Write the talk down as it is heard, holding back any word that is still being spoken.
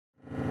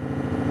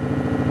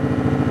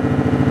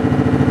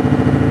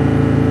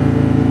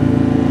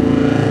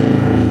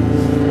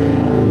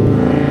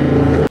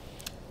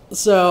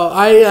So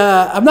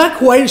I'm not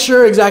quite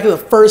sure exactly the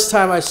first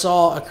time I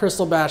saw a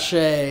Cristal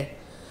Baschet,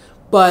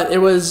 but it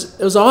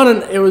was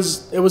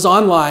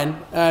online.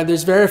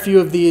 There's very few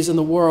of these in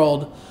the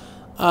world.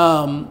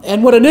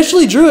 And what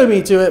initially drew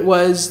me to it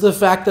was the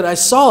fact that I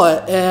saw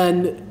it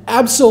and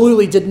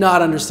absolutely did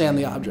not understand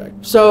the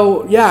object.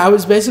 So yeah, I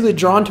was basically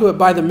drawn to it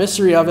by the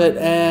mystery of it,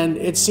 and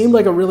it seemed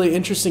like a really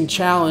interesting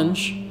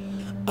challenge.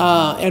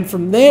 And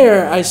from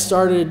there, I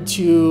started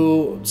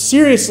to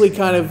seriously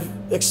kind of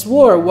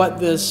explore what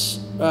this,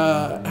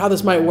 how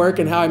this might work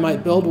and how I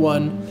might build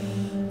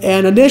one.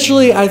 And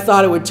initially, I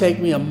thought it would take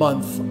me a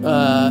month,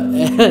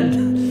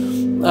 and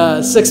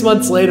 6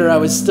 months later, I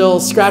was still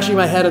scratching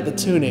my head at the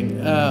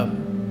tuning.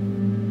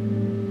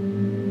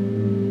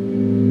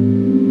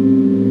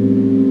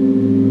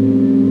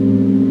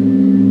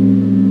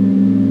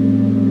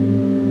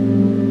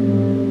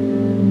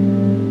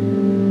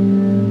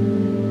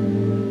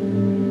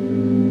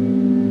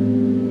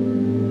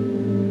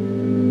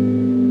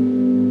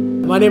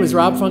 My name is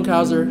Rob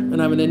Funkhouser, and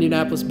I'm an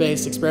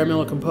Indianapolis-based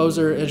experimental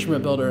composer,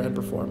 instrument builder, and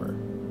performer.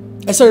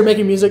 I started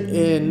making music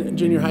in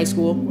junior high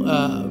school,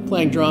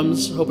 playing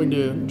drums, hoping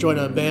to join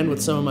a band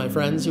with some of my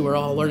friends who were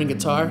all learning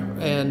guitar.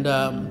 And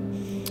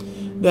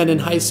then in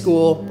high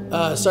school,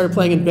 started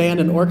playing in band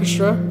and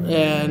orchestra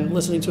and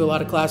listening to a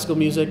lot of classical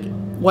music.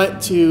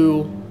 Went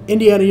to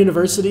Indiana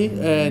University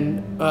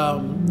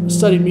and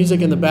studied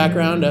music in the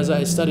background as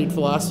I studied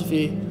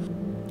philosophy.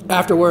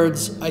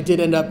 Afterwards, I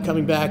did end up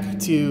coming back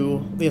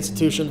to the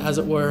institution, as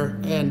it were,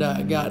 and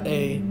got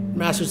a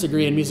master's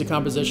degree in music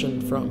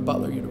composition from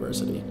Butler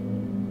University.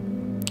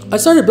 I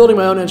started building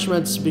my own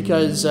instruments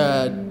because,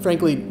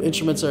 frankly,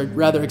 instruments are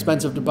rather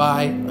expensive to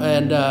buy,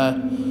 and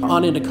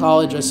on into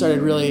college, I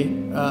started really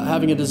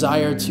having a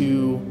desire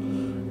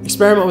to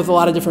experiment with a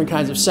lot of different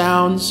kinds of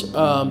sounds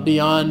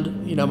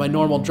beyond, my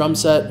normal drum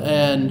set,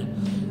 and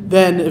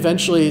then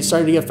eventually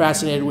started to get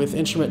fascinated with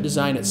instrument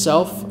design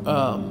itself.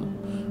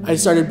 I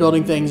started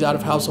building things out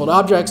of household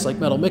objects like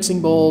metal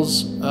mixing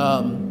bowls,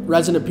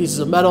 resonant pieces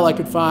of metal I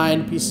could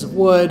find, pieces of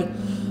wood,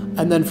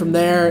 and then from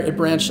there it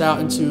branched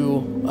out into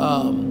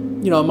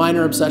a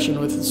minor obsession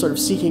with sort of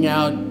seeking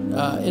out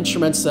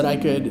instruments that I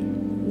could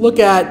look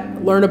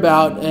at, learn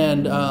about,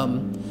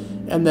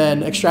 and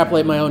then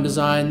extrapolate my own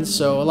designs.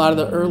 So a lot of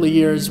the early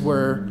years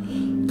were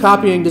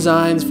copying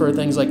designs for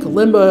things like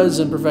kalimbas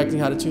and perfecting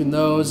how to tune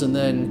those, and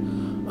then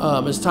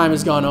as time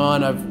has gone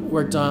on, I've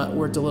worked a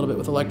little bit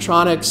with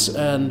electronics,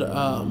 and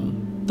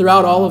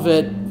throughout all of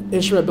it,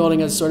 instrument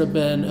building has sort of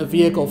been a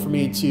vehicle for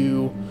me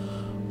to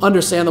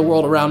understand the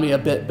world around me a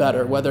bit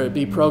better, whether it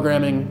be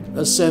programming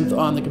a synth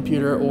on the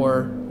computer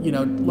or,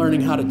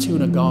 learning how to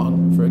tune a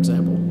gong, for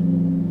example.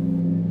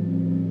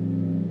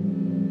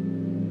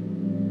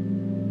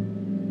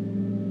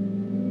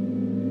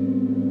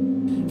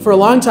 For a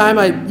long time,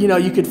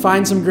 you could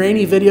find some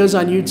grainy videos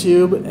on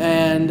YouTube,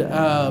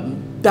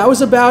 and that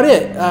was about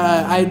it.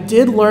 I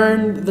did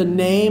learn the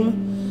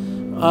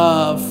name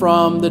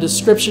from the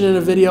description in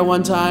a video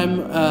one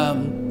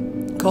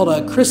time called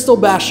a Cristal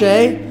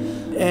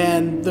Baschet,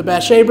 and the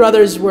Baschet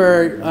brothers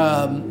were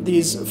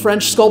these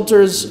French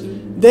sculptors.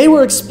 They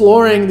were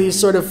exploring these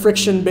sort of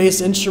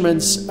friction-based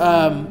instruments.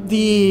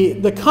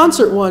 The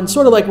concert one,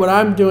 sort of like what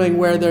I'm doing,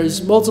 where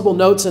there's multiple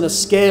notes in a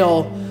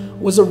scale,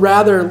 was a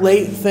rather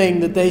late thing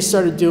that they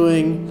started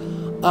doing.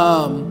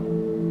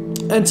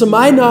 And to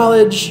my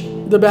knowledge,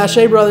 the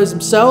Baschet brothers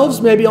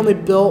themselves maybe only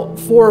built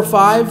 4 or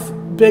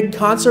 5 big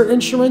concert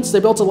instruments. They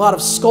built a lot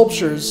of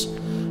sculptures,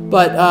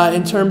 but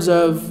in terms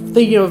of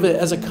thinking of it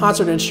as a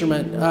concert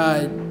instrument,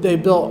 they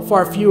built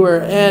far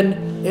fewer.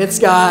 And it's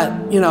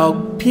got,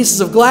 pieces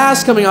of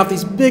glass coming off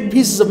these big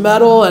pieces of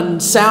metal,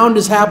 and sound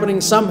is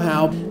happening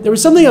somehow. There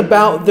was something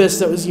about this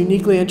that was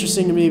uniquely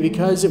interesting to me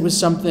because it was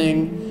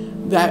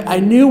something that I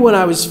knew when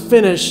I was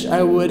finished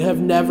I would have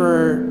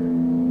never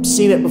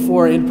seen it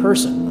before in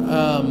person.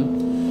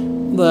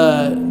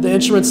 The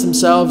instruments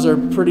themselves are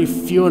pretty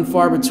few and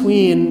far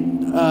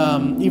between,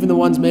 even the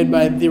ones made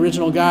by the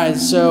original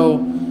guys. So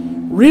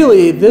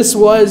really, this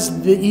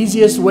was the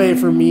easiest way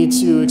for me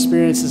to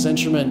experience this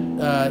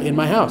instrument in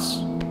my house.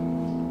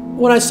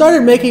 When I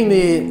started making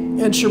the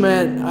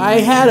instrument, I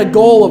had a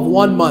goal of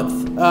 1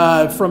 month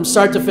from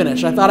start to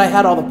finish. I thought I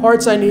had all the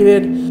parts I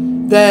needed.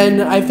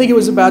 Then I think it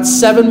was about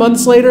 7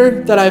 months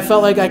later that I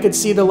felt like I could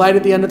see the light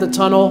at the end of the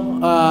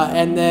tunnel.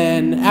 And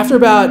then after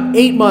about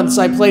 8 months,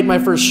 I played my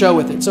first show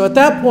with it. So at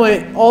that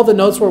point, all the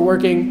notes were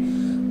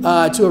working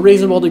to a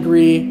reasonable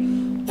degree,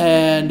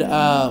 and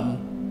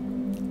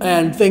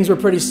things were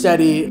pretty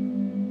steady.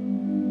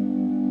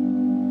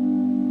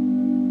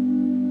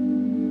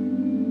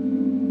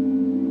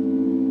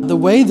 The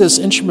way this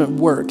instrument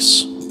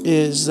works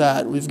is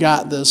that we've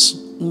got this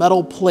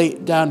metal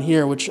plate down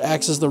here, which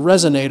acts as the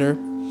resonator.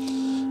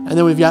 And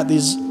then we've got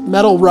these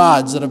metal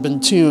rods that have been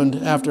tuned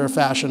after a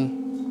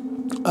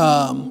fashion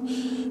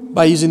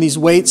by using these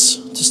weights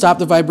to stop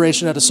the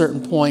vibration at a certain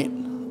point,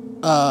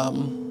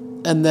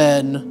 and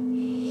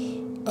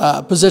then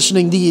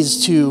positioning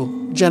these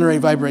to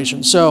generate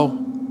vibration. So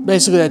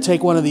basically I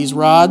take one of these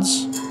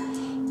rods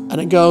and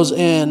it goes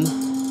in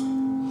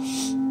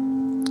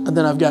And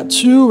then I've got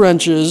 2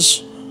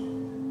 wrenches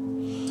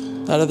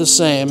that are the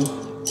same,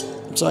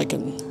 so I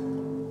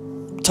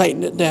can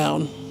tighten it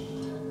down.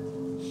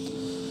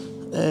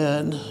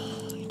 And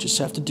you just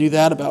have to do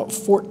that about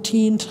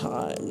 14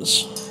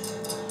 times.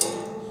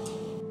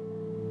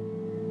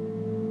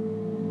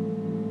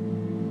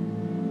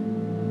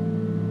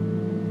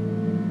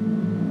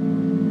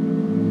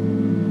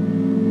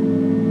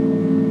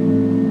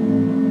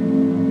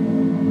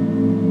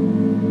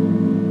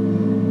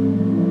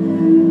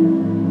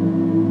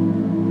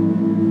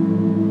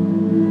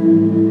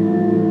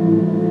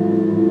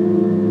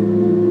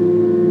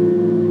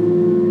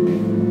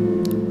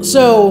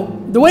 So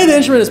the way the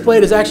instrument is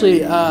played is actually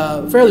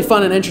fairly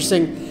fun and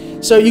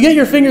interesting. So you get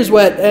your fingers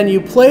wet and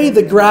you play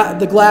the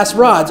glass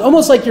rods,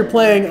 almost like you're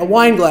playing a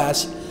wine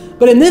glass.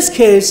 But in this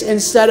case,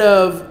 instead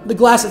of the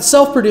glass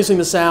itself producing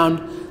the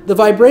sound, the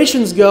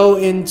vibrations go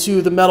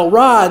into the metal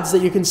rods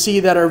that you can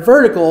see that are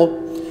vertical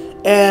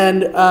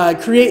and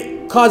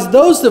cause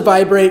those to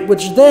vibrate,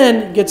 which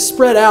then gets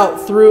spread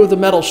out through the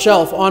metal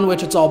shelf on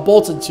which it's all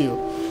bolted to.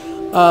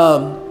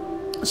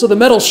 So the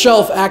metal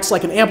shelf acts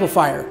like an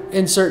amplifier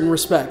in certain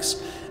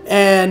respects.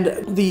 And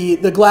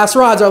the glass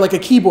rods are like a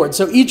keyboard.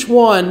 So each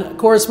one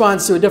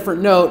corresponds to a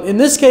different note. In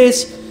this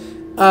case,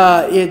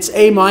 it's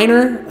A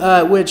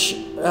minor, which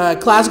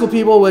classical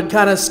people would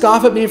kind of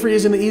scoff at me for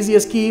using the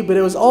easiest key, but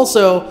it was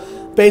also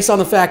based on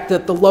the fact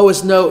that the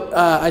lowest note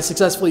I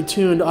successfully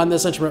tuned on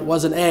this instrument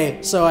was an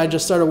A. So I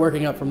just started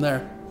working up from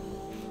there.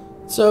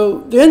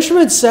 So the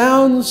instrument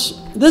sounds,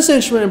 this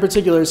instrument in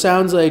particular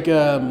sounds like,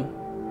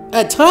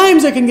 at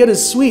times it can get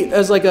as sweet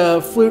as like a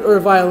flute or a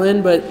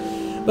violin, but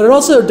it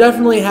also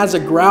definitely has a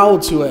growl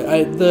to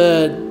it.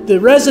 The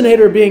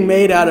resonator being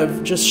made out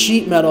of just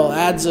sheet metal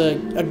adds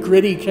a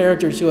gritty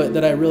character to it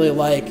that I really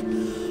like.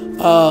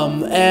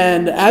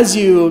 And as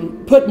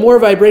you put more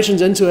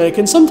vibrations into it, it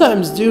can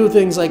sometimes do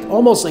things like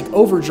almost like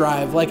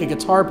overdrive, like a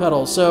guitar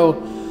pedal.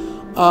 So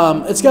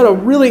it's got a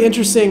really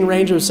interesting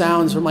range of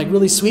sounds, from like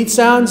really sweet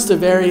sounds to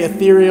very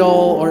ethereal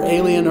or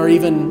alien or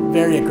even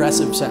very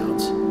aggressive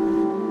sounds.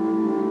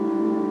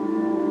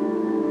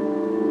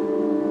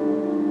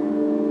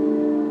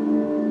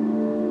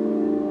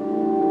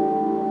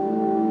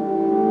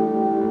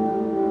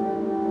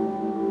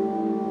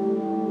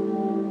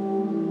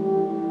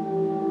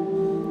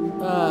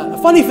 A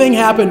funny thing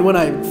happened when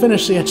I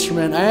finished the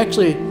instrument. I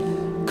actually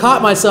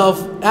caught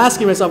myself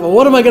asking myself, well,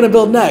 what am I going to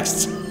build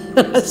next?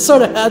 And I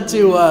sort of had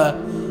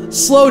to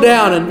slow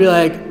down and be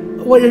like,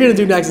 what you're going to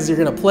do next is you're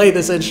going to play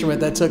this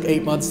instrument that took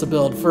 8 months to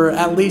build for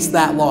at least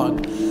that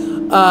long.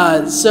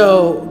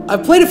 So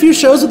I've played a few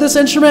shows with this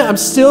instrument. I'm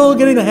still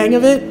getting the hang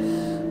of it.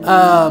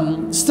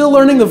 Still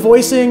learning the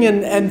voicing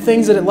and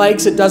things that it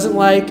likes, it doesn't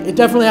like. It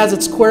definitely has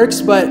its quirks,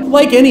 but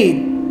like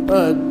any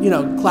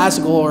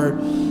classical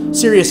or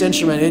serious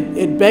instrument,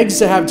 it begs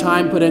to have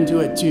time put into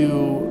it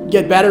to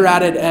get better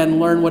at it and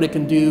learn what it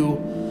can do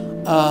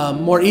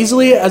more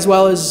easily, as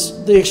well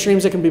as the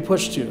extremes it can be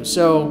pushed to.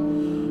 So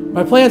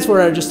my plans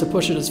for it are just to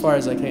push it as far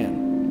as I can.